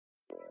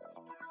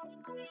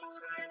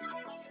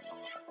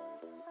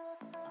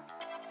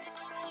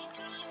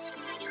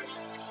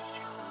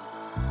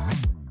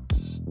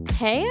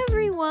Hey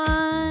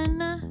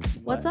everyone.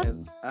 What's up?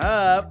 Is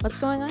up? What's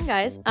going on,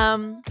 guys?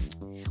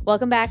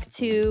 Welcome back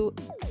to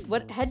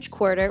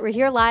Headquarter. We're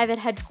here live at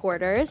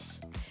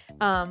Headquarters.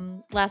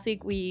 Last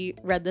week we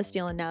read the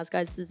Steal and Now's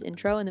guys'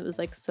 intro and it was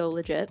like so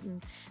legit.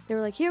 And they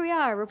were like, here we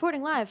are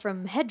reporting live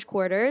from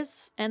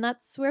Headquarters. And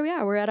that's where we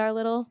are. We're at our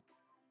little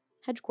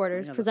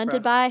Headquarters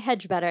presented by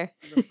Hedge Better.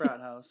 The frat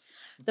house.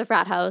 The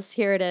frat house.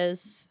 Here it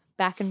is.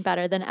 Back and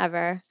better than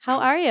ever. How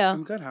are you?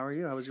 I'm good. How are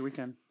you? How was your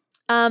weekend?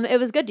 It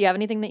was good. Do you have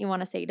anything that you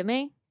want to say to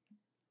me?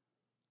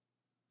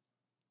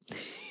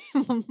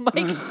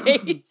 Mike's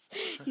face.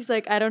 He's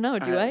like, I don't know.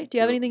 Do I? Do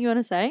you have anything you want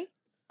to say?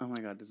 Oh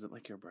my God. Is it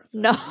like your birthday?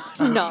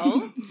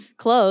 No.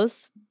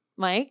 Close.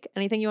 Mike,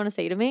 anything you want to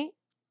say to me?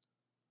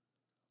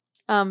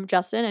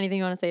 Justin, anything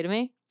you want to say to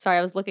me? Sorry,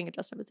 I was looking at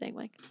Justin but saying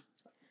Mike.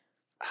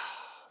 I'm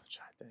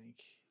trying to think.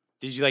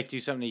 Did you like do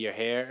something to your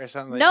hair or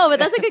something? No, but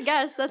that's a good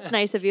guess. That's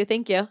nice of you.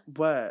 Thank you.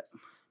 What?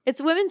 It's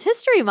Women's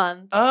History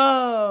Month.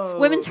 Oh.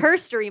 Women's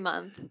herstory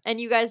month. And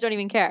you guys don't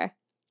even care.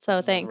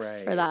 So thanks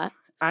for that.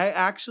 I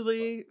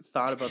actually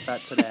thought about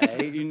that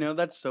today. You know,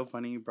 that's so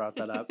funny you brought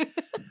that up.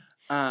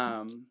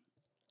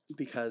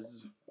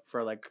 Because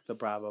for like the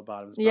Bravo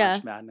Bottoms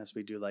Brunch Madness,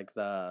 we do like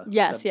the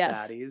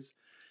baddies.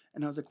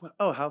 And I was like,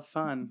 oh, how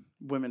fun.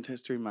 Women's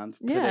History Month,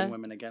 pitting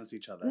women against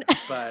each other.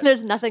 But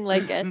there's nothing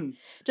like it.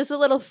 Just a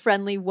little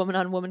friendly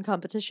woman-on-woman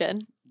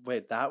competition.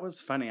 Wait, that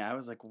was funny. I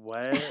was like,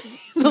 what?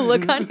 The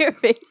look on your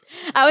face.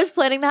 I was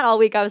planning that all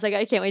week. I was like,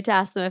 I can't wait to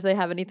ask them if they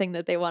have anything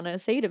that they want to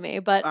say to me.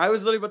 But I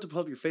was literally about to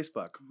pull up your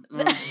Facebook.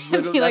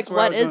 You're like,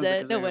 what is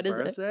it? No, what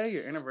is it?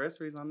 Your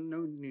anniversary's on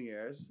New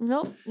Year's.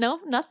 No,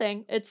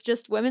 nothing. It's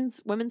just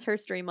Women's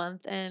Herstory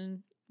Month, and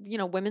you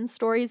know, women's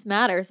stories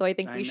matter. So I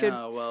think we should.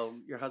 Well,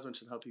 your husband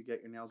should help you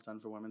get your nails done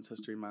for Women's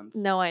History Month.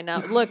 No, I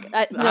know. Look,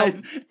 no,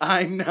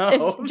 I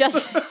know.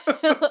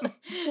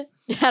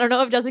 I don't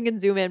know if Justin can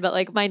zoom in, but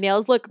like my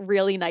nails look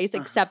really nice,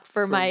 except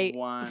for my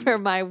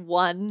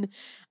one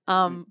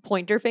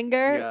pointer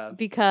finger,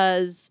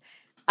 because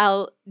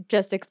I'll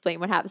just explain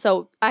what happened.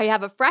 So I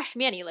have a fresh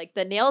mani, like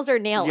the nails are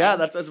nailing. Yeah,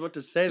 that's what I was about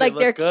to say. Like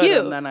they're good, cute.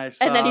 And then I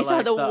saw, you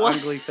saw the one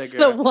ugly finger.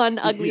 The one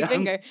ugly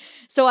finger.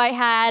 So I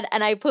had,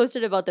 and I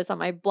posted about this on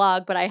my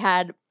blog, but I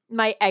had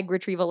my egg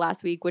retrieval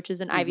last week, which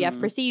is an IVF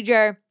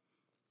procedure.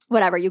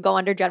 Whatever, you go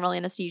under general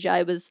anesthesia.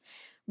 It was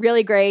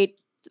really great.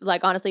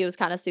 Like, honestly, it was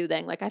kind of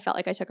soothing. Like, I felt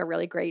like I took a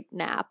really great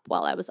nap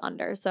while I was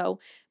under.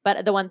 So,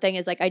 but the one thing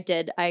is, like,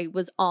 I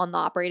was on the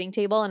operating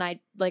table and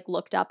I, like,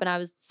 looked up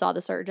and saw the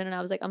surgeon and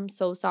I was like, I'm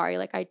so sorry.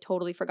 Like, I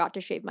totally forgot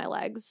to shave my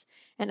legs.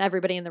 And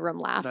everybody in the room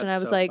laughed. That's and I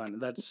was so like, fun.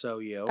 That's so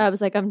you. I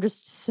was like, I'm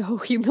just so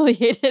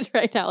humiliated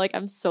right now. Like,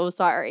 I'm so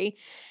sorry.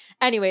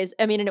 Anyways,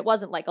 I mean, and it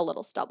wasn't like a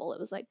little stubble. It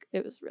was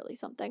really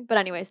something. But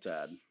anyways,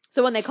 Dad.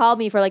 So when they called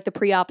me for like the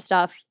pre-op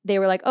stuff, they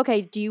were like,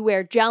 okay, do you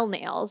wear gel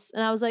nails?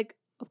 And I was like,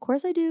 of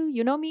course I do.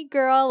 You know me,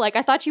 girl. Like,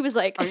 I thought she was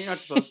like... Are you not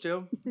supposed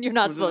to? You're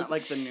not supposed to.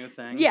 Like the new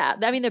thing? Yeah.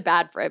 I mean, they're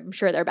bad for it. I'm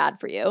sure they're bad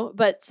for you.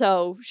 But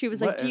so she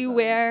was like, do you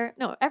wear...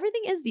 No,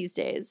 everything is these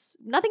days.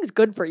 Nothing's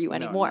good for you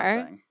anymore.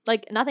 Nothing.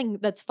 Like, nothing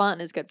that's fun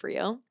is good for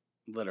you.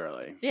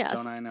 Literally.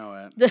 Yes. Don't I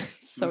know it?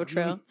 So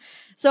true.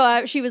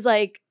 So she was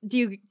like,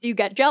 do you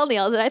get gel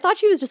nails? And I thought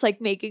she was just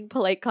like making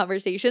polite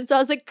conversation. So I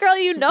was like, girl,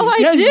 you know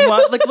I do.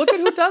 Like, look at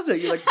who does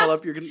it. You like pull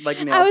up your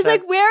like nail I was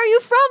text. like, where are you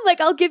from? Like,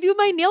 I'll give you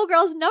my nail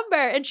girl's number.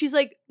 And she's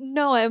like,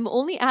 no, I'm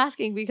only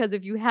asking because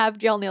if you have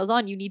gel nails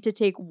on, you need to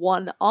take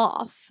one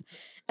off.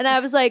 And I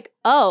was like,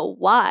 oh,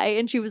 why?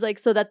 And she was like,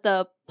 so that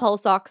the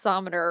pulse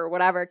oximeter or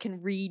whatever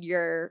can read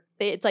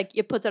it's like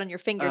it puts it on your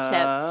fingertip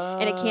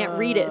and it can't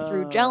read it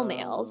through gel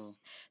nails.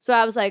 So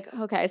I was like,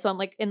 okay. So I'm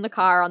like in the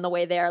car on the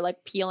way there,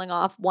 like peeling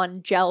off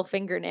one gel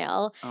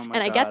fingernail. Oh my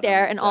and I God, get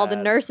there I'm and dead. all the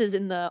nurses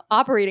in the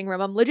operating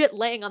room, I'm legit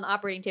laying on the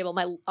operating table.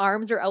 My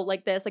arms are out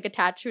like this, like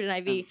attached to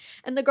an IV.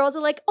 And the girls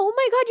are like, oh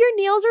my God, your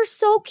nails are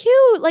so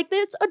cute. Like,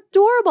 it's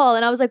adorable.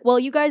 And I was like, well,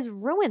 you guys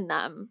ruined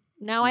them.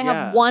 Now I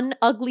have one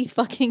ugly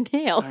fucking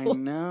nail. I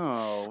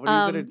know. What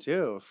are you going to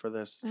do for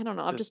this? I don't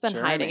know. I've just been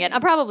hiding it.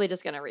 I'm probably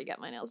just going to re-get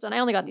my nails done. I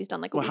only got these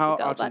done like a week how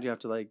ago. often do you have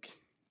to like...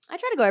 I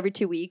try to go every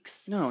 2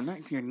 weeks. No,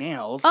 not your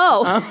nails.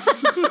 Oh.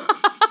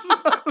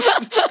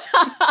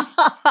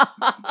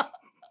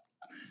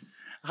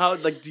 How,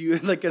 like, do you,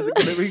 like, are you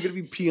going to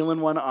be peeling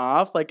one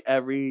off, like,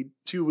 every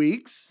 2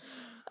 weeks?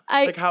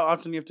 Like, how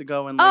often do you have to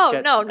go and,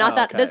 like, no, not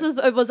that. Okay.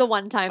 It was a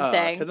one-time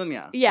thing. Okay,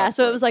 then yeah,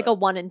 so it was like a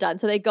one and done.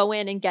 So they go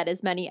in and get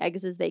as many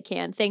eggs as they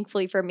can.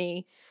 Thankfully for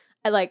me,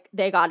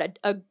 they got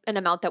an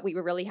amount that we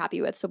were really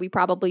happy with. So we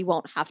probably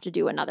won't have to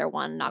do another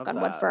one, knock on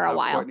wood, for a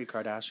while. Kourtney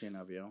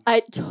Kardashian of you.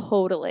 I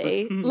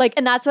totally. Like,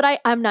 and that's what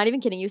I'm not even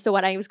kidding you. So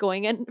when I was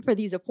going in for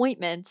these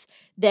appointments,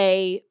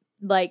 they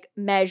like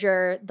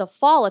measure the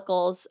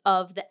follicles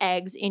of the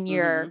eggs in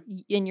your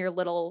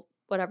little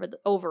whatever, the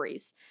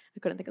ovaries. I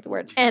couldn't think of the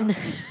word.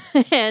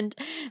 And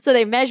so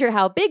they measure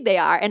how big they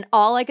are. And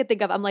all I could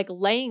think of, I'm like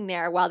laying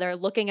there while they're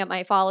looking at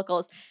my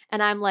follicles.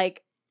 And I'm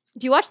like,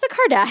 do you watch the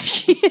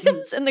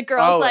Kardashians? And the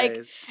girl's like,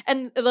 Always.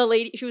 and the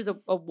lady, she was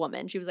a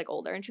woman. She was like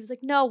older. And she was like,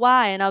 no,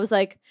 why? And I was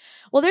like,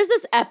 well, there's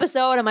this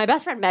episode. And my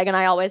best friend Meg and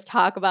I always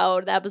talk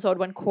about the episode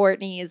when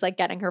Courtney is like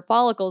getting her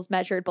follicles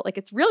measured. But like,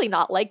 it's really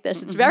not like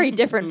this. It's very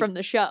different from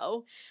the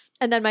show.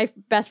 And then my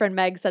best friend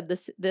Meg said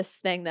this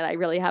thing that I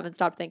really haven't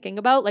stopped thinking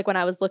about. Like when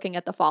I was looking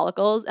at the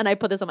follicles, and I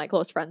put this on my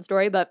close friend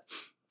story, but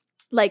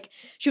like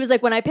she was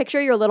like, when I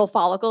picture your little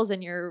follicles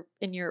in your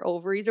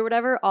ovaries or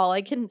whatever, all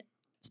I can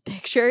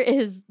picture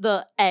is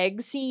the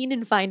egg scene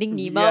in Finding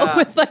Nemo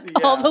with like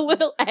all the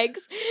little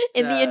eggs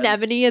in the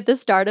anemone at the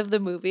start of the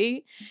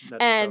movie.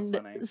 That's and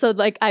so funny. So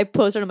like I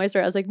posted on my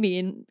story, I was like, me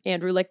and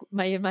Andrew, like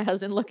my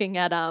husband looking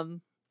at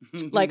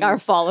like our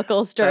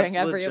follicles during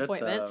every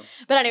appointment. Though.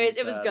 But anyways,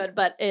 it was good,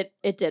 but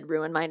it did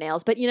ruin my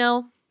nails. But you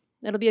know,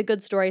 it'll be a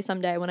good story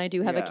someday when I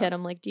do have a kid.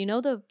 I'm like, do you know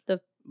the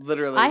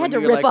literally I had to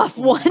rip off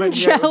one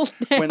gel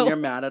nail. When you're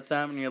mad at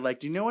them and you're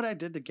like, do you know what I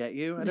did to get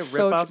you? I had to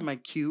rip off my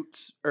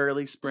cute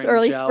early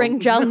spring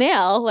gel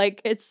nail.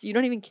 Like you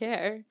don't even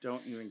care.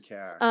 Don't even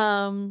care.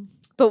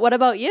 But what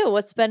about you?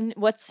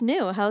 What's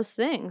new? How's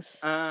things?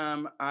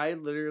 I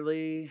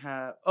literally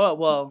have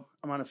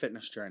I'm on a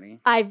fitness journey.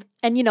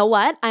 And you know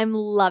what? I'm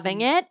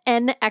loving it.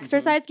 And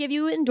exercise give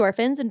you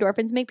endorphins.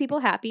 Endorphins make people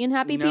happy, and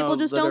happy people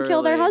just don't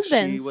kill their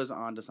husbands. She was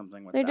onto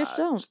something with that.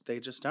 They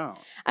just don't.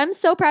 I'm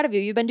so proud of you.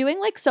 You've been doing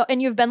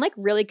and you've been like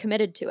really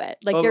committed to it.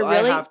 Like you're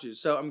really. I have to.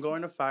 So I'm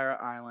going to Fire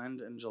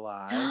Island in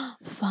July.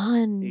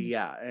 Fun.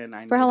 Yeah,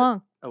 and for how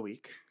long? A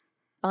week.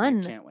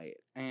 Fun. I can't wait.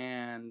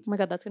 And oh my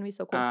God, that's gonna be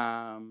so cool.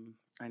 I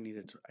need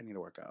to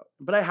work out,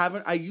 but I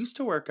haven't. I used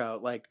to work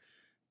out like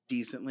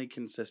decently,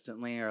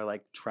 consistently, or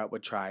like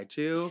would try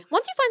to.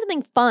 Once you find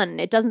something fun,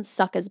 it doesn't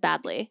suck as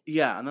badly.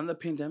 Yeah, and then the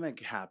pandemic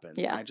happened.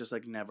 Yeah, I just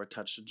like never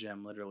touched a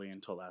gym literally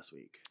until last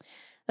week.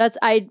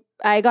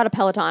 I got a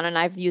Peloton and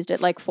I've used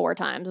it like 4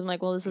 times. I'm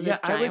like, well, this is a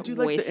giant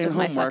waste of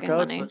my fucking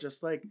money. But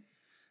just like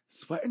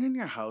sweating in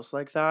your house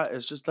like that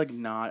is just like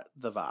not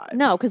the vibe.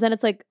 No, because then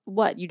it's like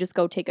what? You just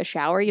go take a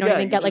shower. You don't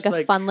even get like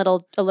a fun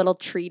little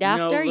treat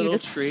after. You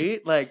just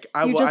treat. Like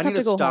I need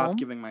to stop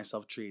giving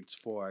myself treats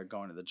for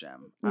going to the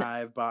gym. No.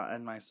 I've bought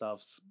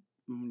myself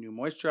new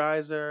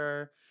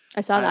moisturizer.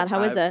 I saw that.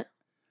 How is it?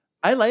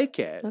 I like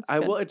it.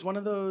 It's one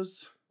of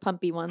those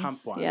pumpy ones. Pump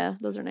ones. Yeah,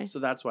 those are nice. So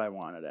that's why I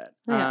wanted it.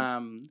 Oh,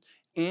 yeah.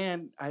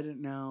 And I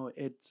didn't know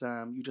it's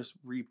you just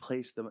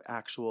replace the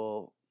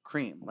actual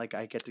cream. Like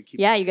I get to keep.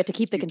 Yeah, you get to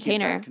keep the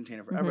container. Keep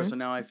container forever. Mm-hmm. So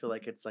now I feel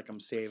like it's like I'm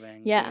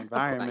saving the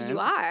environment. You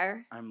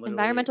are. I'm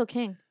environmental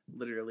king.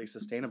 Literally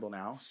sustainable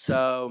now.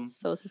 So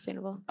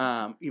sustainable.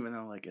 Even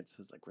though like it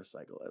says like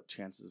recycle,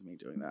 chances of me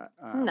doing that.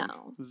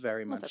 No.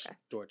 Very much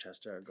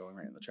Dorchester going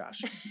right in the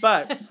trash.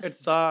 But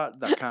it's thought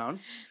that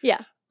counts.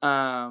 Yeah.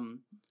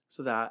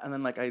 So that, and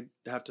then like I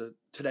have to.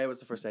 Today was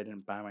the first day I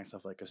didn't buy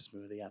myself like a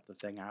smoothie at the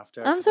thing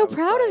after. I'm so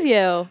proud of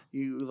you.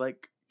 You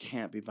like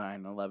can't be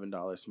buying an $11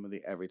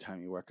 smoothie every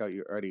time you work out.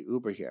 You already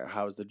Uber here.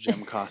 How's the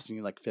gym costing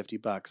you like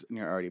 $50 and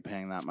you're already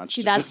paying that much?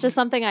 See, that's just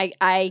something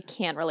I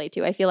can't relate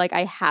to. I feel like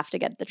I have to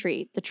get the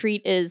treat. The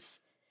treat is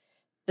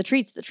the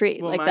treat's the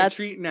treat. Well, like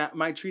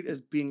my treat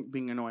is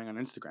being annoying on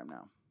Instagram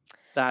now.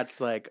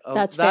 That's like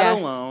that's that fair.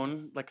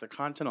 Alone, like the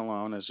content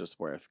alone is just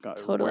worth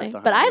totally.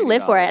 But I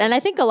live for it, and I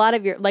think a lot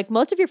of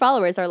most of your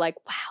followers are like,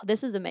 "Wow,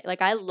 this is amazing!"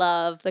 Like I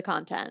love the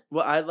content.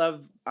 Well, I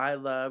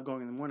love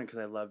going in the morning because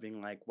I love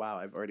being like, "Wow,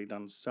 I've already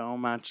done so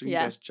much." And you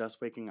guys just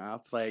waking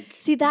up, like.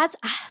 See, that's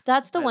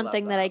the one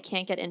thing that I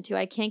can't get into.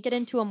 I can't get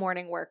into a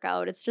morning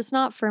workout. It's just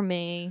not for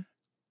me.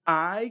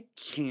 I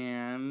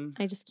can.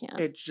 I just can't.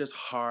 It's just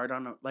hard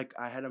on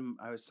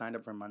I was signed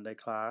up for a Monday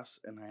class,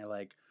 and I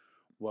like.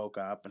 Woke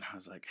up and I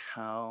was like,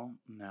 hell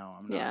no,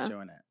 I'm not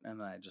doing it. And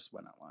then I just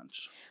went at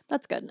lunch.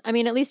 That's good. I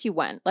mean, at least you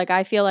went. Like,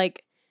 I feel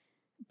like,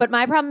 but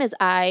my problem is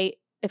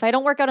if I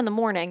don't work out in the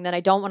morning, then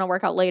I don't want to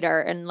work out later.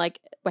 And like,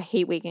 I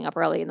hate waking up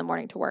early in the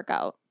morning to work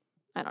out.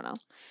 I don't know.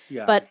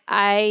 Yeah. But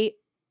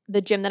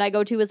the gym that I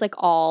go to is like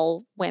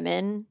all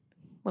women's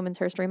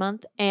herstory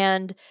month.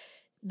 And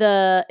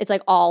it's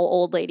like all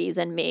old ladies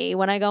and me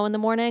when I go in the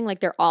morning. Like,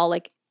 they're all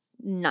like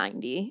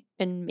 90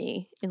 and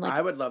me in like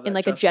I would love that in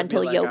like a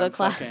gentle yoga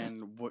class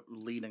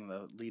leading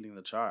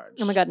the charge.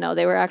 Oh my God, no,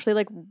 they were actually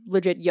like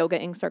legit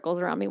yogaing circles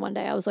around me one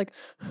day. I was like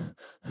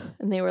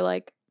and they were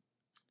like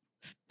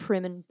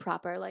prim and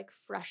proper, like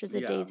fresh as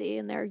a daisy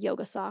in their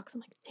yoga socks.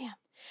 I'm like, damn.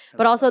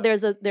 But also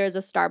there's a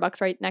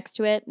Starbucks right next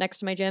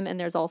to my gym, and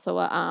there's also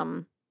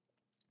a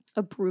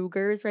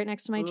Brugger's right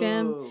next to my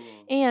gym. Ooh.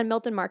 And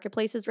Milton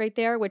Marketplace is right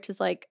there, which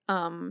is like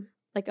a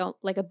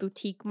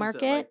boutique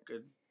market.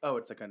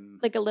 It's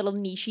like a little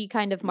niche-y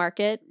kind of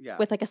market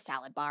with like a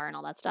salad bar and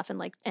all that stuff, and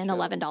like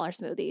 $11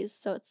 smoothies.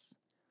 So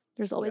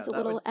there's always a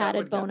little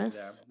added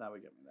bonus. That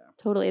would get me there.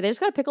 Totally. They just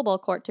got a pickleball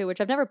court too,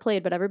 which I've never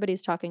played, but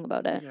everybody's talking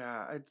about it.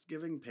 Yeah, it's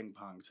giving ping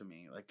pong to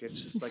me. Like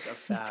it's just like a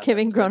fad. It's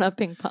giving grown-up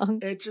ping pong.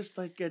 It's just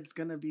like it's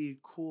gonna be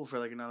cool for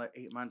like another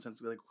 8 months, and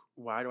it's like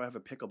why do I have a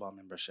pickleball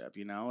membership?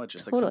 You know, it's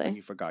just like Totally. something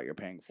you forgot you're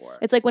paying for.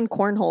 It's like when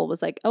cornhole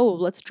was like, oh,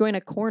 let's join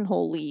a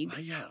cornhole league.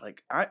 Yeah,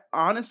 like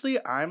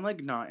I'm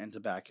like not into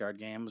backyard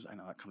games. I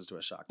know that comes to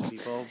a shock to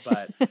people,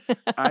 but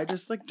I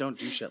just like don't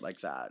do shit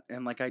like that.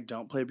 And like I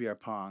don't play beer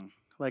pong.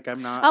 Like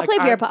I'm not. I'll play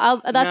beer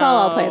pong. That's all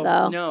I'll play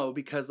though. No,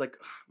 because like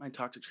my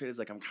toxic trait is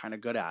like I'm kind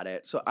of good at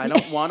it, so I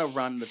don't want to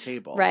run the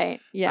table. Right.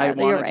 Yeah. I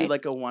want to do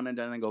like a one and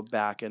done and go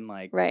back and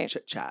like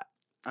chit chat.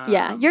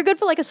 Yeah, you're good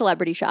for like a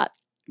celebrity shot.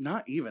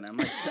 Not even. I'm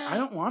like, I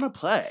don't want to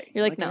play.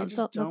 You're like no, I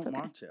just don't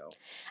want to.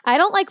 I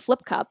don't like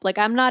flip cup. Like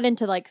I'm not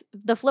into like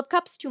the flip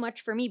cup's too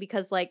much for me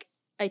because like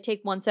I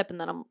take one sip and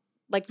then I'm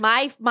like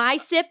my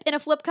sip in a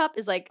flip cup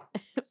is like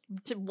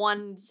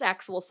one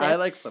actual sip. I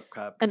like flip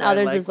cup and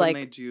others is when like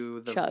they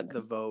do chug.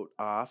 the vote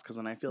off because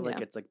then I feel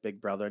like it's like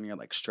Big Brother and you're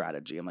like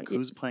strategy. I'm like,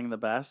 who's playing the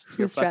best? Whose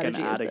you're fucking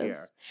strategy out is of this?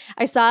 here.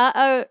 I saw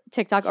a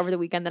TikTok over the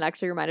weekend that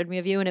actually reminded me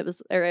of you, and it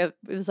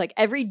was like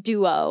every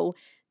duo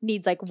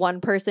needs like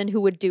one person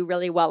who would do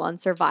really well on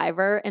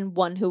Survivor and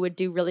one who would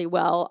do really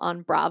well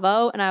on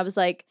Bravo. And I was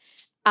like,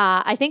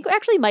 I think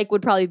actually Mike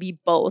would probably be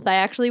both. I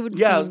actually would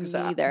be I was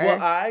gonna neither. Say, well,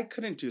 I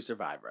couldn't do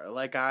Survivor.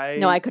 Like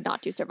No, I could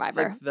not do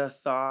Survivor. Like the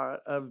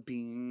thought of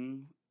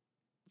being,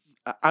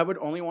 I would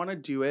only want to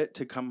do it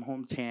to come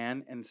home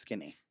tan and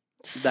skinny.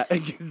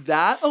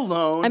 That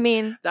alone, I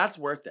mean, that's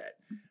worth it.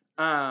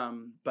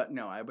 But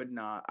no, I would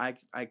not.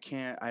 I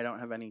can't. I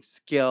don't have any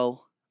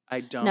skill. I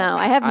don't. No,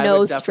 I have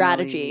no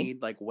strategy.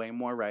 Need like way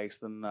more rice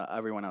than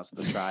everyone else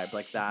in the tribe.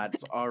 Like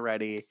that's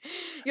already.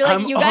 You're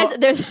like you guys.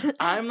 There's.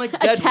 I'm like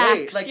dead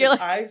weight. Like,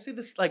 if I see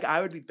this, like I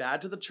would be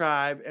bad to the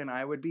tribe, and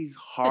I would be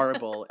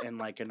horrible in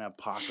like an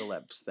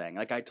apocalypse thing.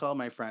 Like I tell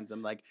my friends,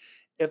 I'm like,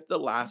 if The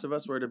Last of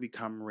Us were to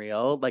become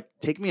real, like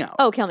take me out.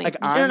 Oh, kill me! Like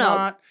I'm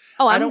not.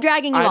 Oh, I'm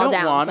dragging you all down. I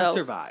don't want to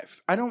survive.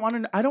 I don't want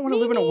to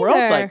live in a world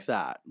like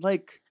that.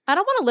 Like I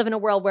don't want to live in a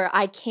world where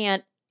I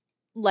can't.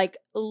 Like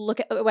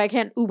where I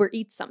can't Uber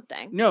Eats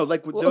something. No,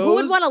 like with who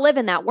would want to live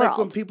in that world? Like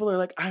when people are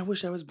like, I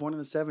wish I was born in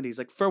the 70s.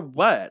 Like for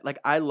what? Like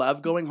I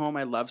love going home.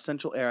 I love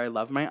Central Air. I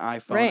love my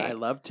iPhone. Right. I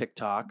love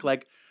TikTok.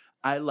 Like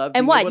I love.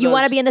 And what you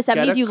want to be in the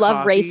 70s? You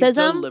love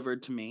racism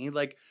delivered to me.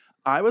 Like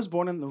I was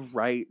born in the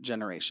right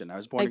generation. I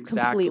was born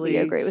exactly. I completely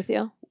agree with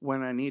you.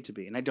 When I need to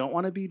be, and I don't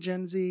want to be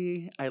Gen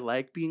Z. I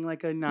like being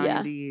like a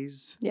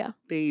 90s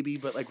baby,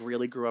 but like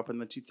really grew up in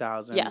the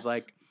 2000s. Yes.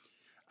 Like.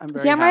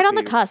 I'm right on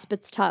the cusp.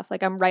 It's tough.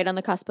 Like I'm right on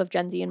the cusp of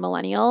Gen Z and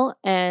millennial,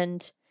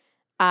 and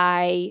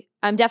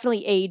I'm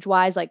definitely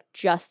age-wise like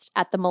just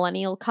at the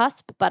millennial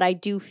cusp, but I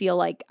do feel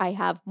like I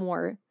have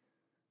more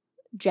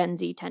Gen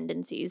Z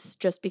tendencies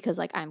just because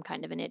like I'm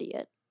kind of an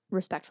idiot,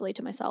 respectfully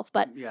to myself.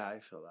 But yeah, I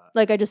feel that.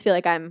 Like I just feel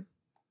like I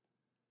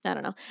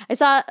don't know. I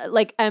saw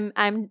like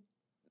I'm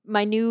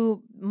my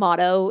new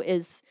motto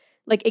is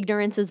like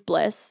ignorance is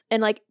bliss,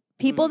 and like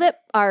people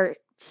that are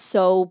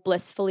so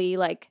blissfully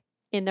like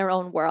in their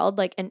own world,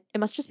 like, and it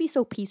must just be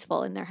so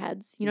peaceful in their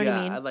heads. You know what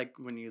I mean? I like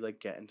when you like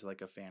get into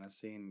like a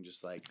fantasy and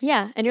just like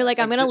and you're like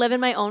I'm gonna live in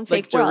my own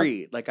fake world.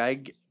 Dorit.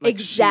 Like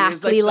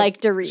exactly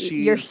like Dorit.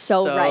 You're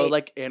so right.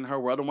 Like in her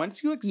world, and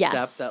once you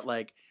accept that,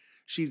 like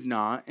she's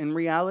not in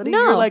reality,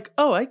 you're like,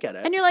 oh, I get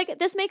it, and you're like,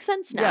 this makes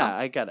sense now. Yeah,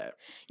 I get it.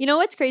 You know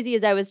what's crazy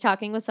is I was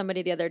talking with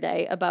somebody the other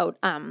day about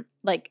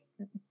like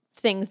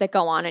things that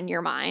go on in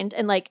your mind,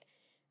 and like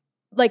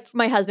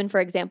my husband, for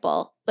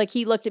example, like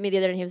he looked at me the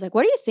other day and he was like,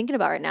 what are you thinking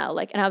about right now?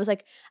 Like, and I was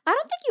like, I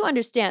don't think you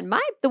understand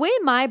the way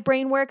my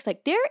brain works.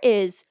 Like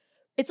it's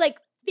like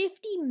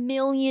 50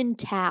 million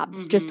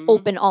tabs just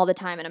open all the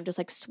time. And I'm just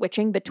like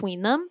switching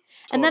between them. Totally.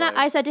 And then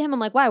I said to him, I'm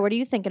like, why, what are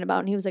you thinking about?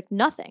 And he was like,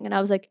 nothing. And I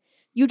was like,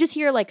 you just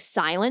hear like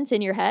silence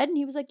in your head. And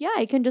he was like, yeah,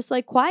 I can just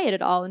like quiet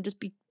it all and just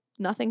be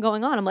nothing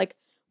going on. I'm like,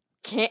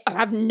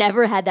 I've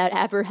never had that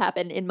ever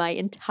happen in my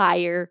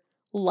entire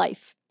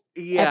life.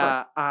 Yeah,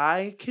 ever.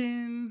 I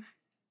can...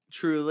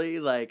 Truly,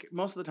 like,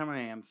 most of the time I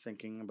am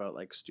thinking about,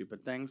 like,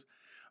 stupid things.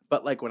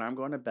 But, like, when I'm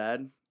going to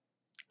bed,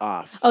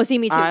 off. Oh, see,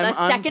 me too. The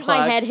second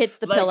my head hits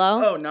the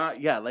pillow.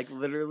 Oh, like,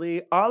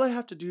 literally, all I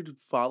have to do to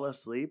fall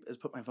asleep is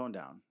put my phone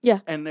down. Yeah.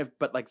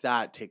 But, like,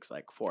 that takes,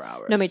 like, 4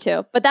 hours. No, me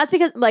too. But that's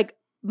because, like,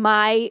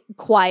 my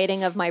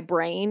quieting of my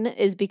brain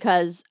is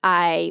because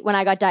when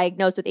I got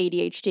diagnosed with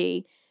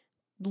ADHD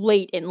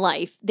late in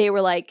life, they were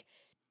like,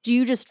 do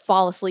you just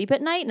fall asleep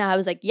at night? And I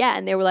was like, yeah.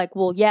 And they were like,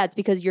 well, yeah, it's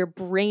because your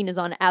brain is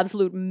on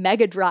absolute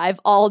mega drive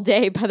all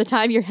day. By the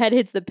time your head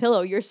hits the pillow,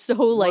 you're so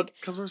like...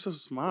 Because we're so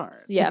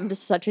smart. Yeah, I'm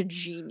just such a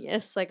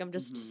genius. Like I'm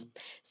just...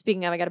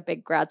 Speaking of, I got a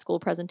big grad school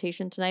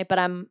presentation tonight, but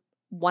I'm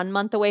 1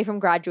 month away from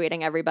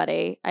graduating,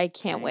 everybody. I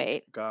can't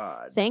wait.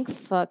 Thank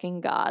fucking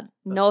God.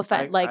 No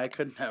offense. I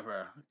could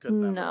never.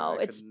 No,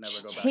 it's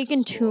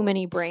taken too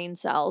many brain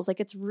cells. Like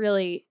it's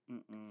really...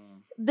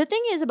 The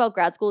thing is about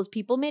grad school is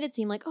people made it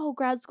seem like, oh,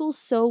 grad school's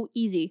so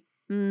easy.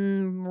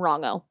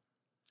 Wrong-o.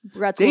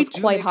 Grad school is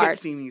quite hard. They do make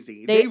it seem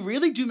easy. They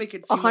really do make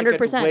it seem 100%.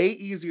 Like it's way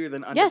easier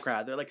than undergrad.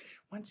 Yes. They're like,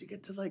 once you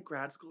get to like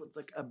grad school, it's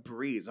like a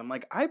breeze. I'm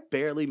like, I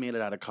barely made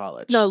it out of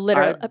college. No,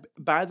 literally.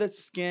 By the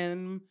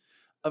skin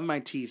of my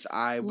teeth,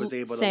 I was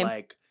able to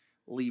like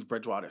leave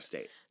Bridgewater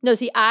State. No,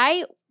 see,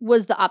 I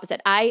was the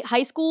opposite.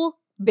 High school,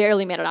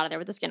 barely made it out of there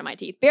with the skin of my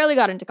teeth. Barely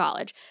got into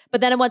college.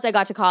 But then once I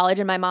got to college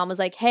and my mom was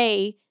like,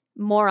 hey,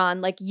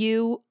 moron, like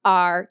you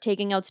are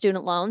taking out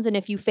student loans. And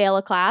if you fail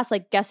a class,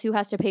 like guess who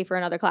has to pay for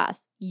another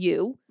class?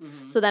 You.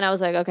 Mm-hmm. So then I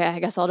was like, okay, I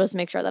guess I'll just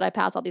make sure that I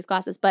pass all these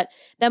classes. But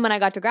then when I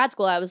got to grad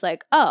school, I was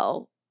like,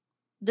 oh,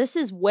 this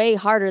is way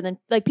harder than,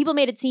 like, people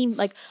made it seem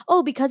like,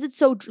 oh, because it's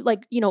so,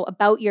 like, you know,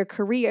 about your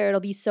career, it'll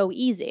be so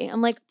easy.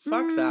 I'm like,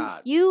 Fuck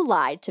that. You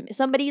lied to me.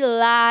 Somebody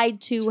lied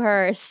to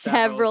her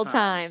several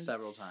times.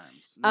 Several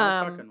times. No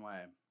fucking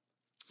way.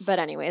 But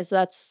anyways,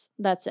 that's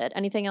it.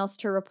 Anything else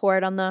to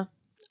report on the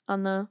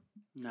No.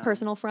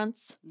 personal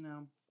fronts?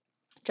 No.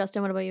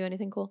 Justin, what about you?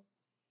 Anything cool?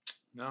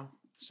 No,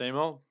 same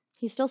old.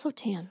 He's still so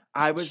tan.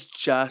 I was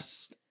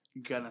just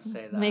gonna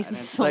say that. Makes me and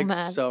it's so like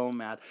mad. So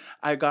mad.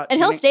 I got And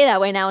he'll stay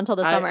that way now until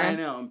the summer. I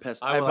know. I'm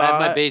pissed. I will have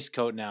my base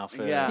coat now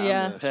for Yeah.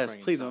 I'm the pissed.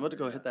 spring Please, and I'm about to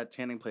go summer. hit that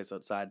tanning place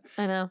outside.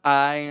 I know.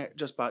 I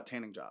just bought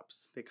tanning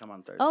jobs. They come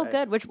on Thursday. Oh,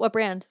 good. What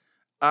brand?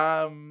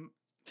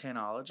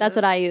 Tanologist. That's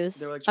what I use.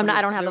 They're like I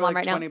don't 20 have them they're on like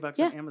right now. $20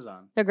 Yeah. on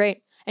Amazon. They're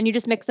great. And you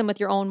just mix them with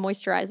your own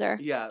moisturizer.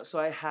 Yeah. So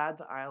I had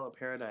the Isle of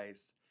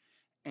Paradise,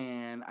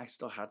 and I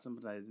still had some,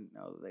 but I didn't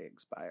know that they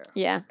expire.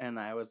 Yeah. And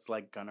I was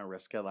like gonna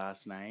risk it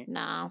last night.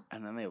 No.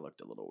 And then they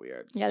looked a little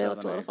weird. Yeah, they so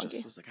looked a then little I just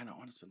funky. was like, I don't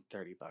want to spend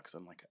 $30.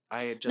 I'm like,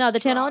 I had just No, the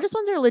dropped- Tanologist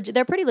ones are legit.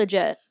 They're pretty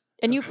legit.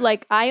 And you Okay.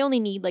 like, I only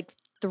need like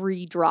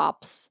 3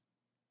 drops,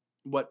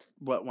 What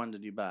one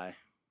did you buy?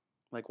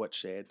 Like what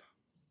shade?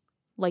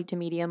 light to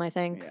medium, I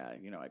think. Yeah,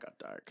 you know I got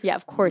dark. Yeah,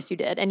 of course you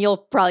did. And you'll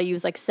probably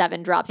use like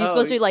 7 drops. You're Oh,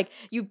 supposed to like,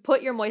 you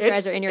put your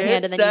moisturizer in your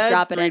hand and then said you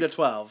drop it 3 in. to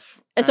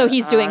 12. So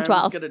he's doing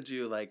 12. I'm gonna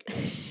do like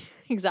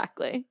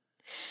Exactly.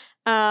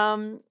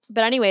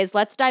 But anyways,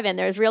 let's dive in.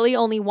 There's really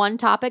only one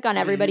topic on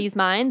everybody's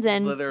minds,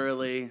 and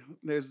literally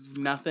there's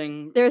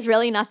nothing. there's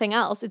really nothing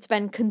else. It's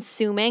been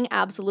consuming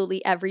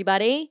absolutely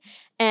everybody.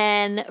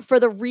 And for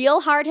the real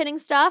hard-hitting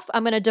stuff,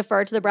 I'm going to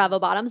defer to the Bravo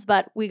Bottoms,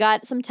 but we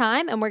got some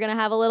time and we're going to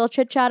have a little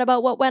chit-chat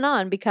about what went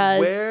on because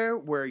Where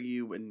were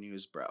you when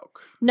news broke?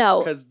 no,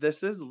 Because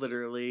this is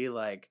literally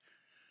like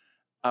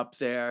up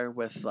there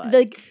with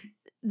like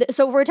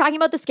so we're talking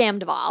about the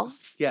SCANDOVAL.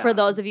 yeah. For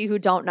those of you who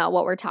don't know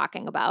what we're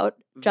talking about,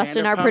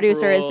 Justin, our Vanderpump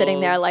producer, is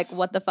sitting there Rules. like,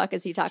 what the fuck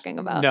is he talking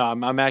about? No,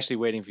 I'm actually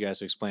waiting for you guys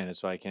to explain it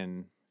so I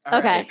can All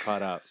Okay. get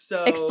caught up.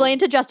 So Explain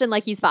to Justin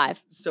like he's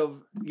 5.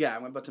 So yeah,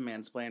 I'm about to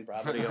mansplain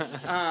Bravo to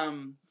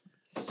you.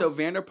 So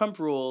Vanderpump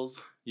Rules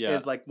Yeah.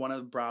 is like one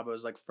of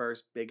Bravo's like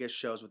first biggest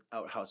shows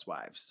without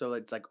housewives. So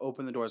it's like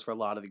opened the doors for a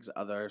lot of these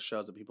other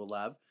shows that people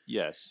love.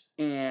 Yes.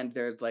 And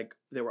there's like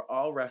they were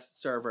all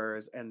rest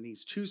servers, and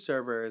these 2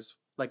 servers,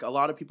 like a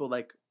lot of people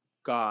like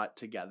got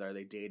together.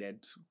 They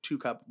dated.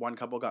 One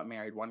couple got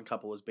married. One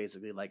couple was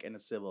basically like in a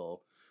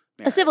civil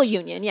marriage. A civil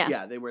union, yeah.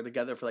 Yeah, they were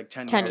together for like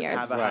 10 10 years,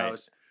 years. have a Right.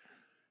 house.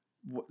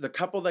 The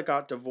couple that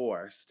got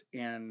divorced,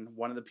 and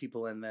one of the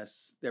people in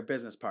this, they're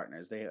business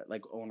partners. They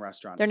like own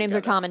restaurants. Their names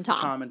are together. Tom and Tom.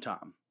 Tom and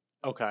Tom.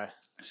 Okay.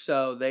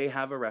 So they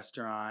have a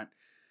restaurant.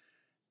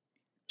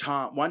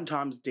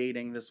 Tom's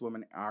dating this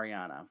woman,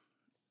 Ariana.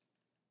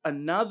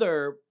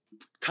 Another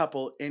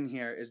couple in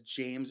here is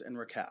James and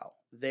Raquel.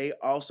 They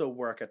also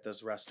work at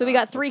this restaurant. So we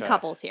got 3 Okay.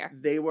 couples here.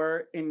 They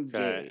were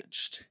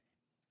engaged.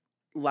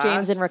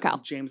 James and Raquel.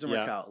 James and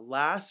Yeah. Raquel.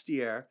 Last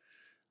year,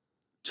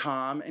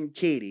 Tom and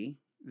Katie,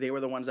 they were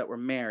the ones that were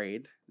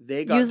married.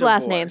 They got Use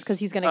last divorced. names 'cause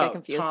he's gonna get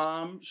confused.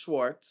 Tom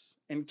Schwartz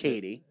and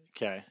Katie.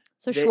 Okay.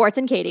 So They- Schwartz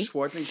and Katie.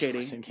 Schwartz and Katie.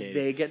 Schwartz and Katie.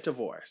 They get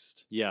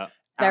divorced. Yeah.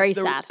 Very At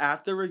the- sad.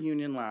 At the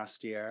reunion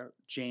last year,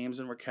 James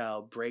and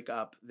Raquel break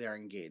up their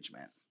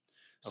engagement.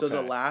 So the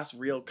Okay. last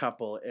real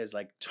couple is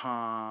like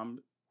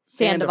Tom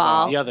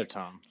Sandoval. The other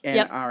Tom. and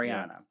Yep.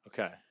 Ariana.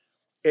 Okay.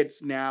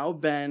 It's now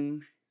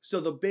been so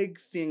the big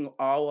thing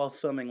all while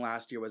filming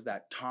last year was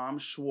that Tom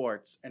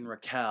Schwartz and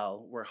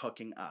Raquel were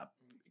hooking up.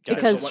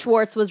 Because So what-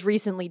 Schwartz was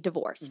recently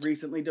divorced.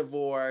 recently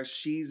divorced,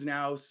 she's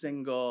now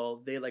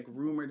single. They like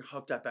rumored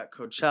hooked up at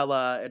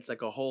Coachella. It's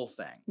like a whole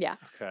thing.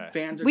 Okay.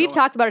 Fans are We've going,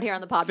 talked about it here on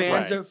the pod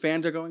before.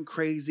 fans are going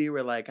crazy.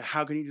 We're like,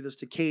 how can you do this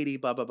to Katie?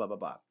 Blah blah blah blah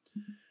blah.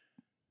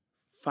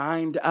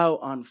 Find out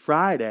on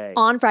Friday.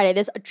 On Friday.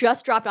 This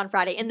just dropped on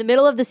Friday. In the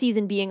middle of the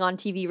season being on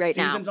TV right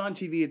now. Season's on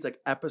TV. It's like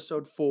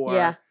episode 4.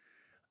 Yeah.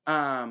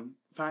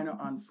 Find out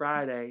on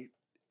Friday.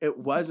 It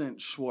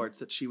wasn't Schwartz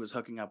that she was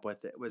hooking up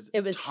with. It was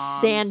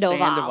Tom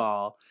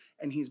Sandoval.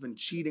 and he's been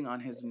cheating on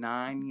his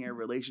 9-year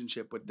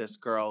relationship with this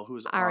girl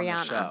who's on the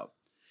Ariana. show.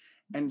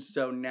 And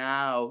so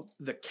now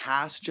the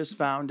cast just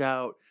found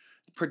out.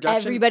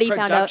 Production Everybody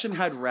found out.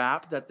 had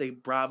wrapped that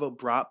Bravo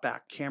brought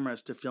back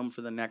cameras to film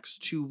for the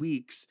next 2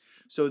 weeks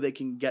so they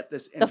can get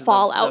this into the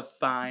fallout.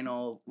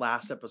 final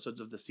last episodes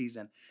of the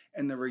season.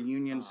 And the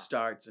reunion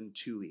starts in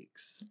 2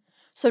 weeks.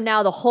 So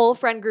now the whole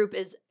friend group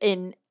is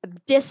in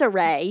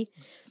disarray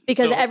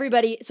because So-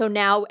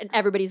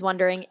 everybody's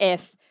wondering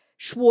if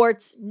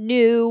Schwartz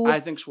knew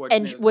I think Schwartz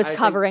and knew. was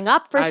covering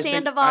up for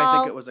Sandoval. I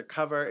think it was a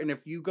cover. And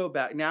if you go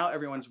back now,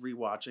 everyone's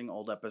rewatching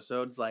old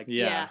episodes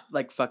Yeah.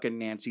 like fucking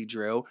Nancy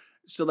Drew.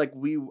 So like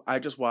I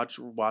just watch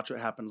What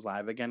Happens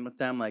Live again with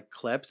them, like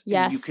clips.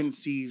 Yes. And you can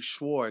see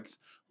Schwartz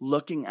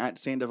looking at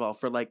Sandoval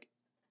for like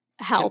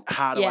help.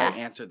 How do I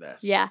answer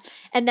this? Yeah.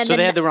 And then So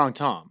they had the wrong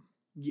Tom.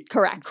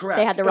 Correct.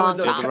 They had the wrong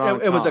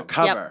Tom. It was a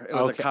cover. Yep. It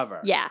was a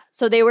cover. Yeah.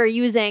 So they were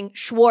using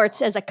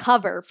Schwartz as a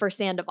cover for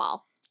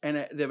Sandoval.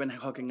 And they've been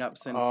hooking up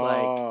since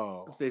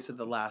like they said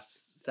the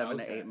last 7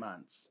 to 8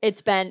 months.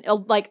 It's been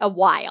like a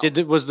while.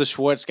 Was the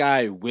Schwartz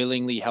guy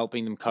willingly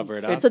helping them cover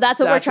it up? So that's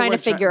what we're trying to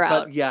figure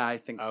out. But yeah, I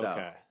think so.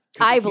 Okay.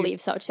 I believe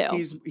so too.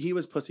 He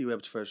was pussy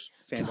whipped for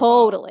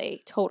Sandoval.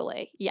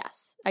 Totally.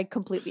 Yes, I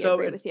completely So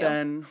agree with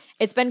you.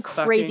 It's been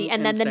crazy.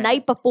 And then the insane.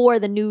 night before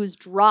the news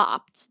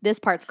dropped, this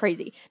part's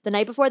crazy. The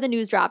night before the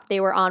news dropped, they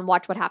were on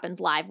Watch What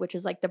Happens Live, which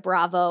is like the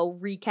Bravo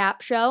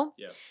recap show.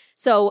 Yep.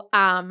 So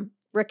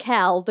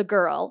Raquel, the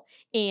girl,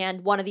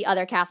 and one of the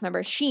other cast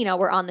members, Sheena,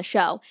 were on the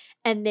show,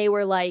 and they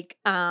were like,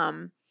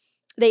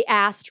 they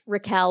asked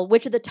Raquel,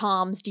 which of the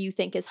Toms do you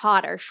think is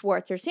hotter,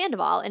 Schwartz or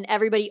Sandoval? And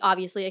everybody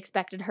obviously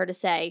expected her to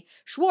say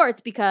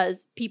Schwartz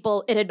because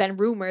it had been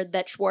rumored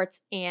that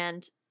Schwartz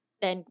and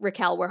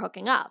Raquel were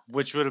hooking up.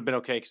 Which would have been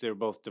okay because they were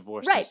both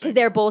divorced. Right, because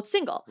they're both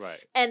single. Right.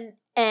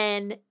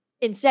 And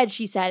instead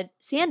she said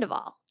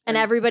Sandoval. And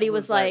everybody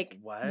was like,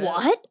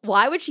 what?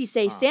 Why would she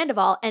say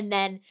Sandoval? And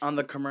then on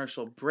the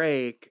commercial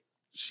break,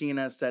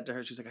 Sheena said to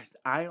her, she's like,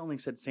 I only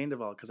said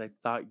Sandoval because I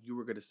thought you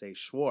were going to say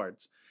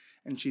Schwartz.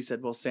 And she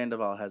said, well,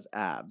 Sandoval has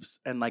abs.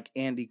 And like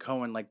Andy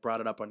Cohen like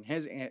brought it up on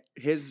his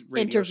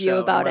radio interview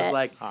show about and was it.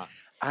 Like,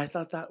 I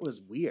thought that was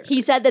weird.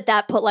 He said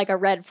that put like a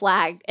red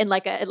flag and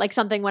like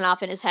something went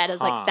off in his head as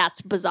like,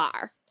 that's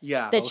bizarre.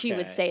 Yeah. That she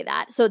would say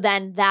that. So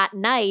then that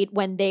night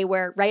when they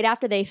were, right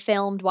after they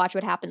filmed Watch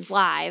What Happens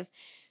Live,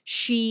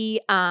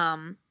 she,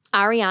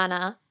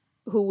 Ariana,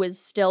 who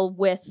was still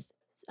with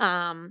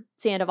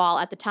Sandoval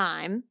at the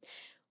time,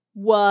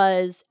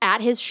 was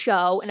at his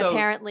show and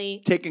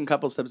apparently taking a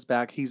couple steps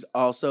back, he's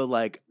also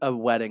like a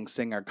wedding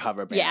singer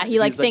cover band. Yeah, he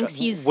like thinks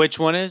he's which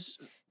one is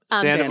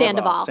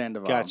Sandoval.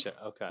 Gotcha.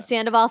 Okay.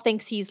 Sandoval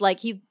thinks he's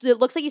like it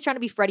looks like he's trying to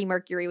be Freddie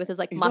Mercury with his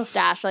like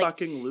mustache. Like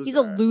fucking loser. He's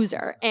a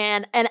loser.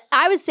 And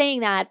I was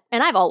saying that,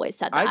 and I've always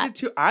said that. I did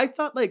too. I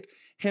thought like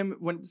him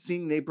when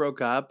seeing they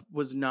broke up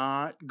was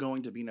not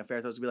going to be an affair.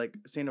 I thought it was to be like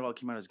Sandoval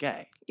came out as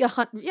gay.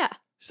 Yeah.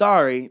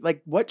 Sorry,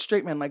 like what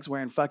straight man likes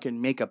wearing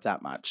fucking makeup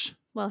that much?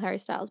 Well, Harry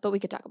Styles, but we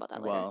could talk about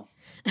that later. Well,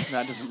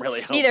 that doesn't really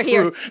help. Neither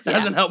here. That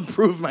doesn't help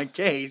prove my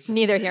case.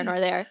 Neither here nor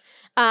there.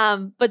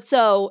 But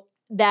so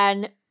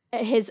then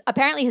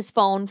apparently his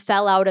phone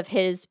fell out of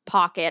his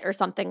pocket or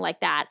something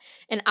like that,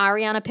 and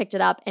Ariana picked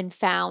it up and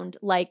found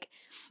like.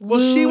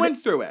 She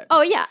went through it.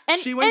 Oh yeah,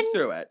 and she went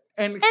through it,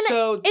 and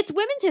so it's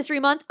Women's History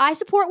Month. I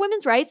support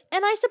women's rights,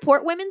 and I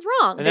support women's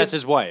wrongs. And that's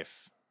his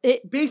wife.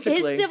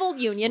 Basically his civil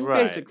union,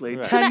 basically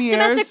right. 10 years,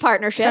 domestic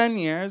partnership, 10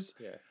 years.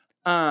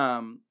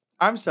 Yeah.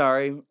 I'm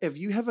sorry if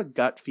you have a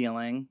gut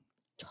feeling.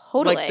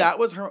 Totally, like that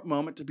was her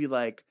moment to be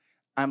like,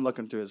 I'm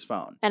looking through his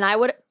phone, and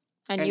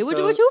you would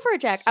do it too for a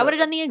check. I would have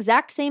done the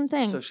exact same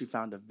thing. So she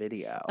found a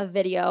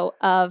video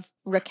of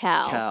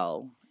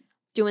Raquel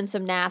doing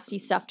some nasty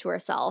stuff to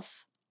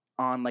herself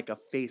on like a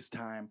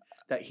FaceTime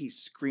that he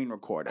screen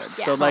recorded.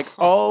 Yeah. So like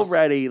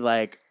already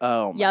like,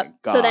 oh my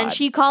God. So then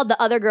she called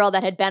the other girl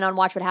that had been on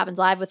Watch What Happens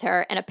Live with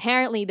her, and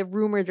apparently the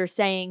rumors are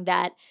saying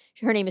that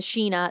her name is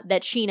Sheena,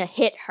 that Sheena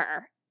hit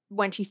her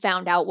when she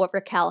found out what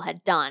Raquel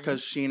had done.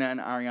 Because Sheena and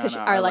Ariana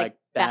are like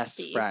best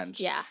besties. friends.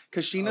 Yeah.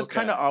 Because Sheena's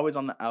kind of always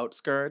on the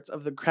outskirts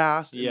of the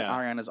cast, and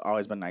Ariana's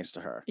always been nice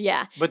to her.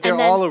 Yeah. But they're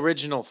all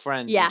original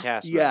friends and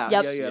cast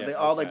members. Yeah. They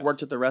all like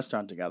worked at the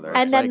restaurant together.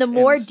 And it's then like the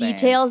more insane.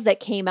 details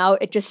that came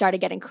out, it just started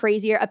getting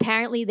crazier.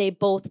 Apparently they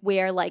both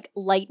wear like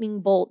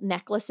lightning bolt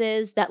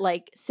necklaces that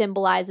like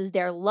symbolizes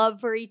their love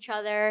for each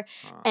other.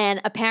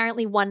 And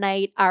apparently one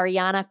night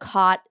Ariana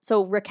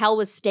so Raquel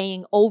was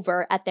staying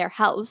over at their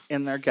house.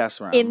 In their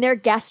guest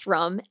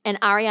room. And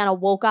Ariana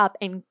woke up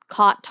and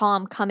caught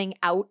Tom coming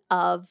out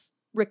of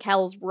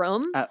Raquel's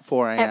room at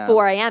 4 a.m. At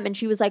 4 a.m. And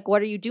she was like,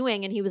 what are you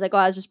doing? And he was like, oh,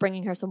 I was just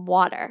bringing her some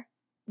water,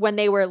 when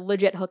they were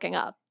legit hooking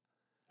up.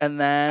 And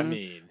then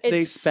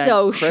they spent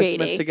so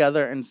Christmas shady.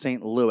 together in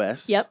St.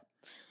 Louis. Yep.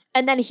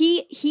 And then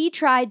he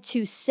tried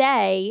to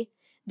say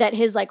that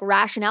his like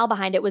rationale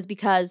behind it was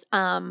because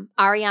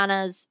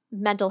Ariana's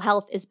mental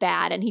health is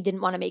bad and he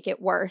didn't want to make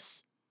it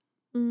worse.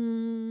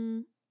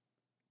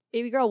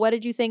 Baby girl, what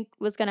did you think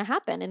was going to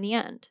happen in the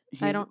end?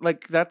 I don't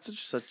like that's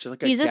such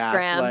like a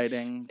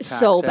gaslighting tactic.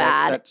 So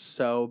bad. That's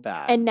so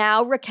bad. And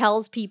now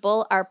Raquel's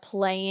people are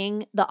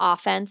playing the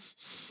offense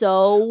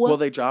so well.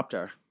 They dropped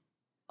her.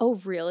 Oh,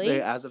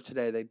 really? As of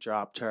today, they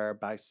dropped her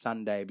by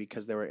Sunday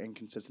because there were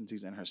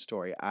inconsistencies in her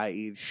story.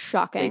 I.e.,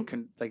 shocking.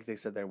 They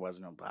said there was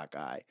no black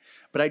eye,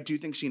 but I do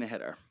think Sheena hit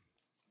her.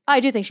 I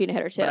do think Sheena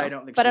hit her too.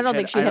 But I don't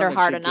think she hit her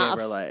hard enough.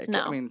 Her,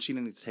 no. I mean,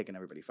 Sheena needs to take an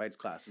Everybody Fights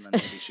class, and then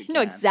maybe she can.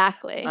 No,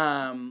 exactly.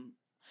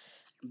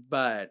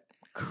 But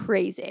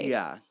crazy.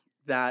 Yeah,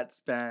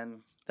 that's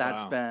been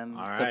That's Wow. been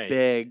All the right.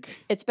 big.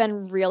 It's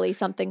been really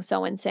something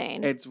so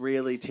insane. It's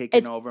really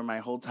taken over my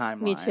whole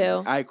timeline. Me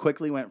too. I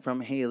quickly went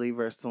from Haley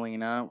versus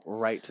Selena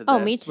right to this. Oh,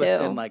 me too.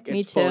 And Me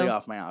it's fully too.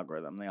 off my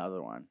algorithm, the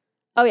other one.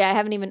 Oh yeah, I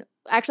haven't even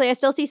actually. I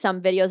still see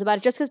some videos about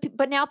it just because.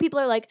 But now people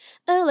are like,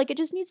 oh, like it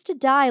just needs to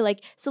die.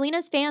 Like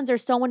Selena's fans are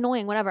so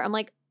annoying. Whatever. I'm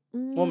like,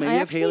 Well, maybe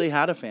if Haley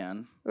had a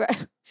fan,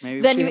 right.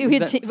 maybe then we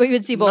would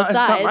see both It's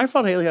sides. not my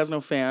fault. Haley has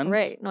no fans.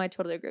 Right? No, I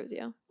totally agree with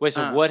you. Wait,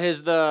 so what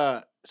is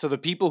the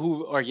people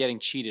who are getting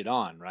cheated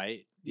on,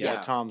 right?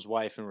 Yeah, Tom's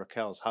wife and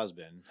Raquel's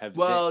husband have.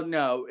 Well,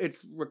 no,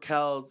 it's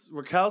Raquel's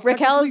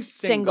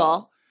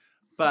single.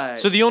 But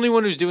so the only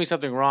one who's doing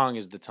something wrong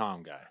is the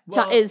Tom guy.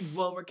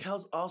 Well,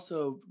 Raquel's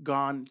also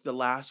gone the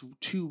last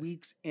 2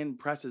 weeks in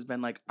press has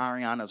been like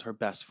Ariana's her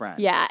best friend.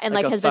 Yeah, and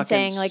like has been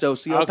saying like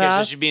sociopath. Okay,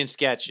 so she's being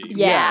sketchy.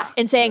 Yeah,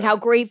 and saying how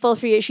grateful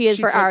she is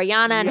for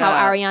Ariana and how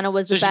Ariana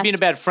was the best. So she's being a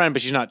bad friend,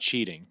 but she's not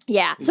cheating.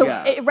 Yeah. So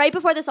right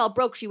before this all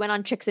broke, she went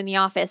on Chicks in the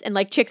Office, and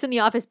like Chicks in the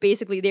Office,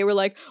 basically they were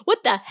like,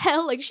 "What the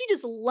hell? Like she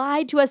just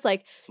lied to us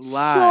like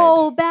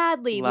so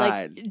badly.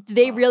 Like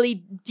they really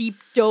deep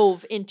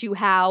dove into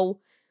how."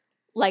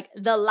 Like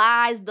the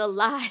lies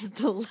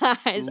Literally.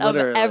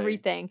 of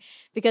everything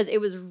because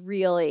it was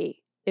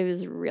really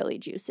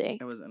juicy.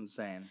 It was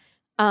insane.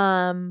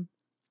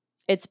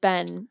 It's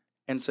been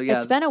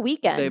it's been a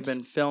weekend. They've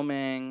been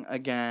filming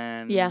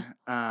again. Yeah.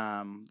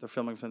 They're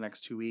filming for the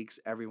next 2 weeks.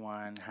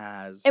 Everyone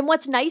has. And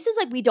what's nice is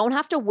like we don't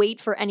have to wait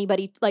for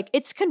anybody. Like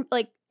it's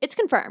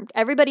confirmed.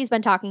 Everybody's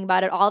been talking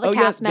about it. All the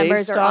cast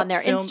members are on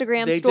their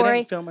Instagram story. They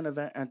didn't film an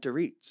event at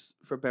Dorit's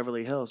for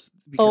Beverly Hills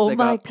because they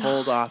got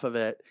pulled off of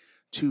it.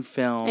 To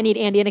film. I need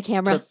Andy and a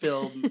camera. To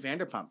film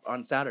Vanderpump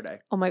on Saturday.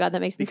 Oh my God,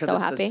 that makes me so happy.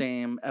 Because it's the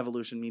same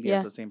Evolution Media,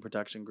 it's the same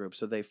production group.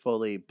 So they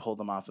fully pulled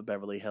them off of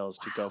Beverly Hills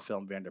to go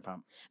film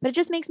Vanderpump. But it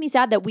just makes me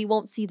sad that we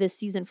won't see this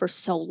season for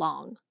so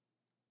long.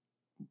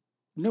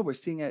 No, we're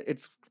seeing it.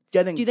 It's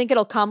getting. Do you think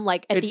it'll come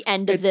like at the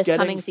end of this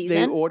coming season?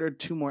 They ordered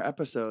 2 more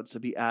episodes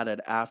to be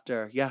added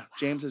after. Yeah,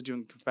 James is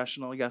doing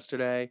Confessional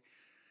yesterday.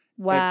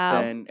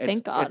 Wow.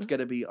 Thank God. It's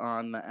going to be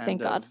on the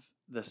end of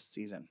this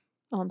season.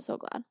 Oh, I'm so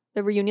glad.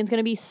 The reunion's going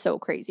to be so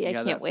crazy. I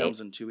can't wait. Yeah, that films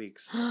in 2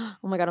 weeks. Oh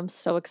my God, I'm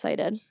so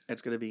excited.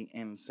 It's going to be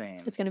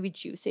insane. It's going to be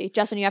juicy.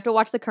 Justin, you have to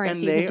watch the current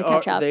season to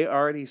catch up. They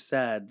already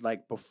said,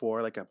 like,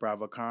 before, like, at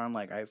BravoCon,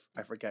 like, I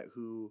forget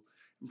who,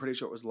 I'm pretty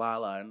sure it was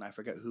Lala, and I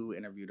forget who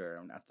interviewed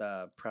her at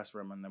the press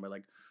room, and they were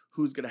like,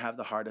 who's going to have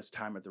the hardest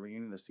time at the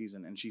reunion this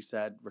season? And she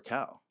said,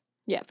 Raquel.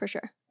 Yeah, for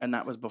sure. And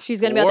that was before. She's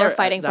going to be out there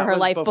fighting for her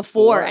life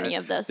before any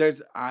of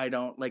this. I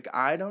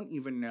don't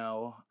even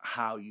know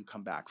how you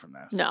come back from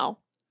this. No.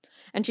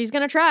 And she's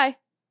going to try.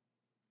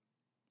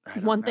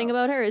 One thing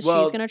about her is she's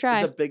going to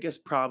try. The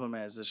biggest problem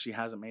is she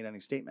hasn't made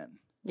any statement.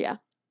 Yeah.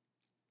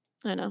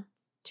 I know.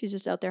 She's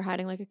just out there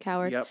hiding like a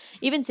coward. Yep.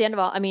 Even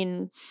Sandoval,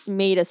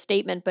 made a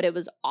statement, but it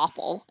was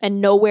awful.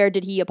 And nowhere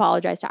did he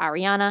apologize to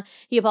Ariana.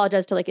 He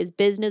apologized to like his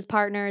business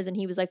partners. And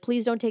he was like,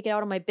 please don't take it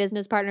out on my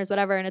business partners,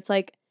 whatever. And it's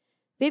like,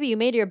 baby, you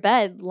made your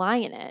bed, lie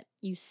in it,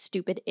 you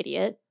stupid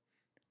idiot.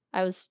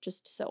 I was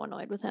just so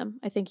annoyed with him.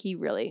 I think he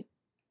really...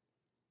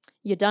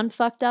 You done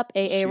fucked up,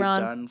 AA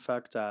Ron. You done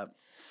fucked up.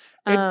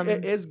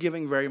 It is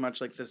giving very much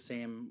like the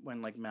same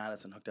when like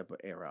Madison hooked up with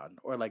A-Rod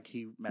or like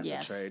he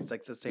messaged her. It's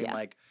like the same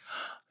like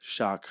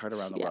shock heard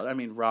around the world. I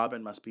mean,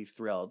 Robin must be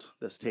thrilled.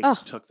 This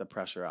took the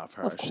pressure off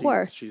her. Of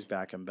course. She's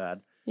back in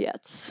bed. Yeah,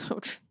 it's so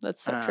true.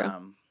 That's so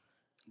true.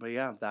 But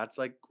yeah, that's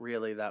like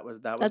really that was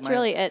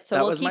really it.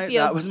 So we'll keep you.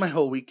 That was my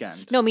whole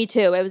weekend. No, me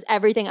too. It was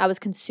everything. I was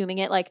consuming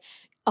it like.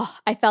 Oh,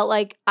 I felt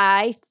like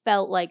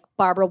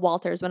Barbara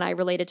Walters when I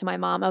related to my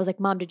mom. I was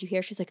like, Mom, did you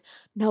hear? She's like,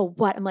 no,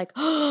 what? I'm like,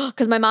 oh,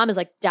 because my mom is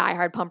like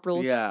diehard Pump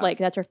Rules. Yeah. Like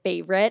that's her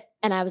favorite.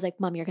 And I was like,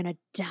 Mom, you're going to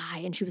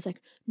die. And she was like,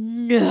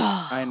 no.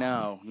 I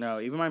know. No,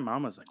 even my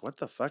mom was like, what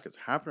the fuck is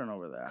happening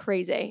over there?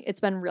 Crazy. It's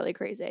been really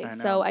crazy.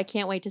 So I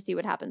can't wait to see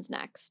what happens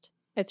next.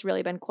 It's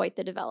really been quite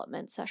the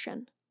development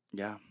session.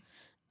 Yeah.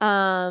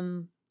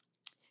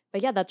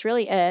 But yeah, that's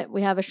really it.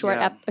 We have a short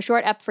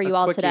ep for you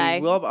all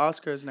today. We'll have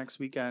Oscars next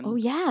weekend. Oh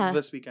yeah,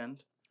 this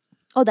weekend.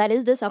 Oh, that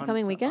is this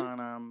upcoming weekend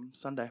on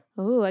Sunday.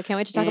 Oh, I can't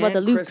wait to talk about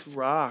the Lukes. Chris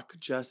Rock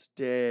just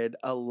did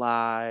a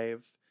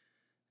live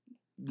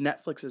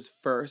Netflix's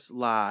first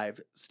live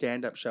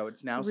stand-up show.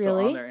 It's now still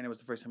on there, and it was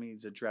the first time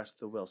he's addressed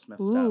the Will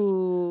Smith stuff.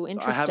 Ooh,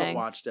 interesting. So I haven't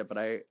watched it, but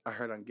I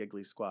heard on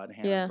Giggly Squad,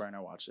 Hannah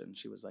Berner watched it, and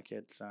she was like,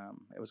 it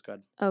was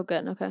good. Oh,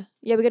 good. Okay.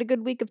 Yeah, we got a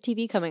good week of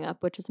TV coming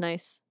up, which is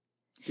nice.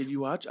 Did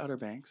you watch Outer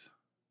Banks?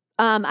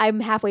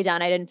 I'm halfway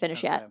done. I didn't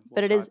finish yet,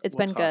 but it's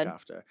been good.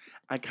 After.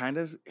 I kind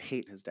of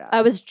hate his dad.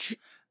 I was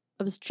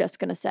just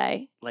gonna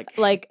say,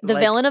 like the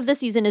villain of the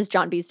season is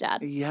John B's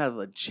dad. Yeah,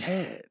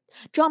 legit.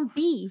 John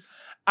B.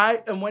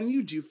 And when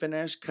you do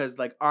finish, because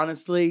like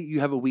honestly, you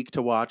have a week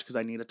to watch because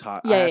I need to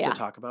talk. I have to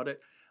talk about it.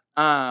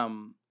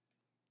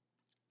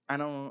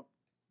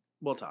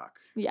 We'll talk.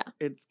 Yeah,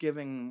 it's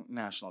giving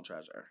National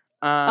Treasure.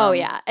 Oh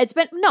yeah, it's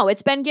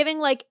been giving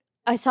like.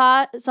 I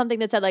saw something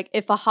that said, like,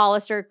 if a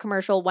Hollister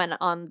commercial went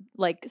on,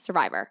 like,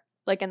 Survivor.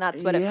 Like, and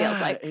that's what it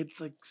feels like.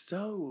 It's, like,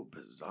 so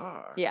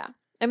bizarre. Yeah.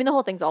 I mean, the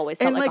whole thing's always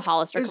felt like a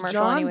Hollister is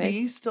commercial John anyways.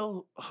 B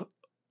still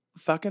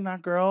fucking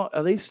that girl?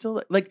 Are they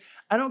still like?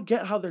 I don't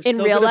get how they're In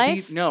still real gonna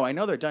life? be. No, I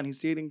know they're done. He's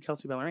dating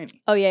Kelsey Ballerini.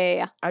 Oh,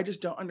 yeah. I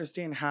just don't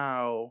understand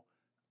how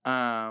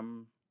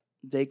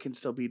they can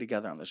still be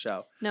together on the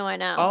show. No, I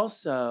know.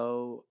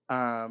 Also,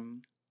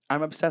 I'm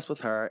obsessed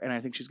with her, and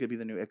I think she's gonna be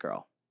the new It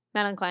Girl.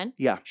 Madeline Klein?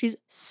 Yeah. She's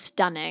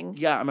stunning.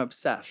 Yeah, I'm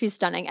obsessed. She's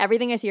stunning.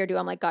 Everything I see her do,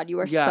 I'm like, God, you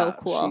are so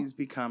cool. She's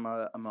become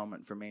a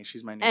moment for me.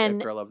 She's my new It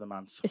Girl of the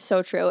month. It's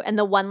so true. And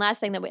the one last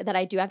thing that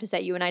I do have to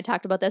say, you and I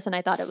talked about this, and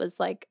I thought it was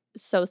like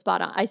so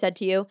spot on. I said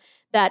to you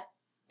that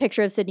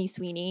picture of Sydney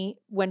Sweeney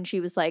when she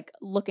was like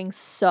looking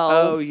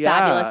so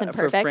fabulous and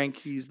perfect. For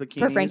Frankie's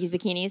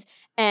bikinis.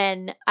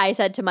 And I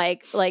said to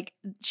Mike, like,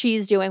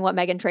 she's doing what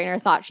Meghan Trainor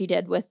thought she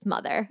did with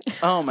Mother.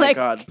 Oh my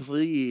God,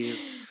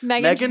 please.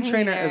 Meghan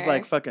Trainor is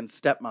like fucking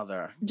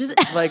stepmother. Just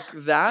like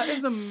that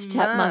is a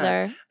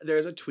stepmother. Mess.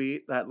 There's a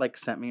tweet that like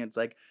sent me. It's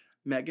like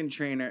Meghan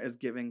Trainor is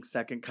giving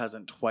second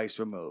cousin twice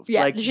removed.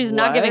 Yeah, like, she's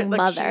not giving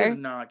Mother. She is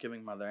not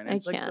giving Mother, and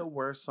it's like the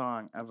worst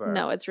song ever.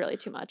 No, it's really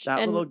too much. That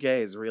little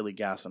gay is really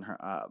gassing her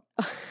up.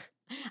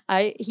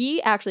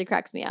 He actually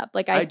cracks me up.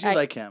 Like I do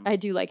like him. I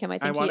do like him. I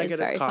think he is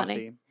very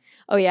funny.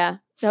 Oh yeah,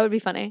 that would be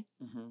funny.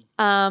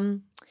 Mm-hmm.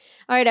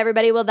 All right,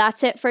 everybody. Well,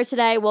 that's it for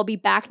today. We'll be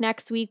back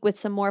next week with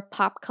some more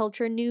pop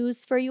culture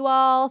news for you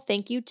all.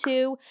 Thank you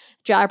to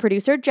our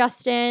producer,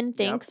 Justin.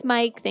 Thanks,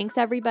 Mike. Thanks,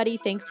 everybody.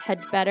 Thanks,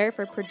 Hedgebetter,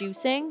 for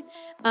producing.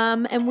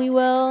 And we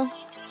will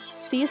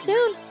see you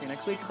soon. See you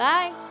next week.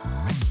 Bye.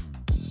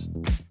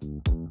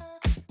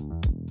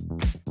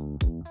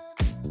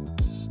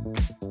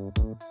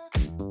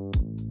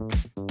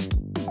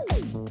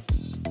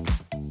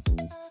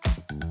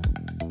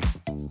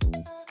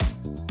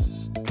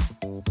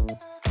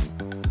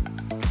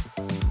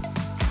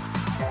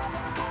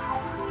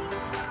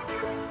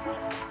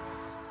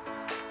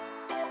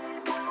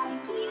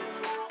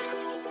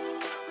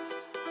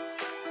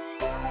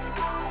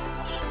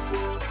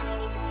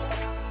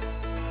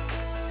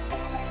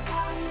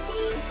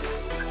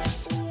 Thank you.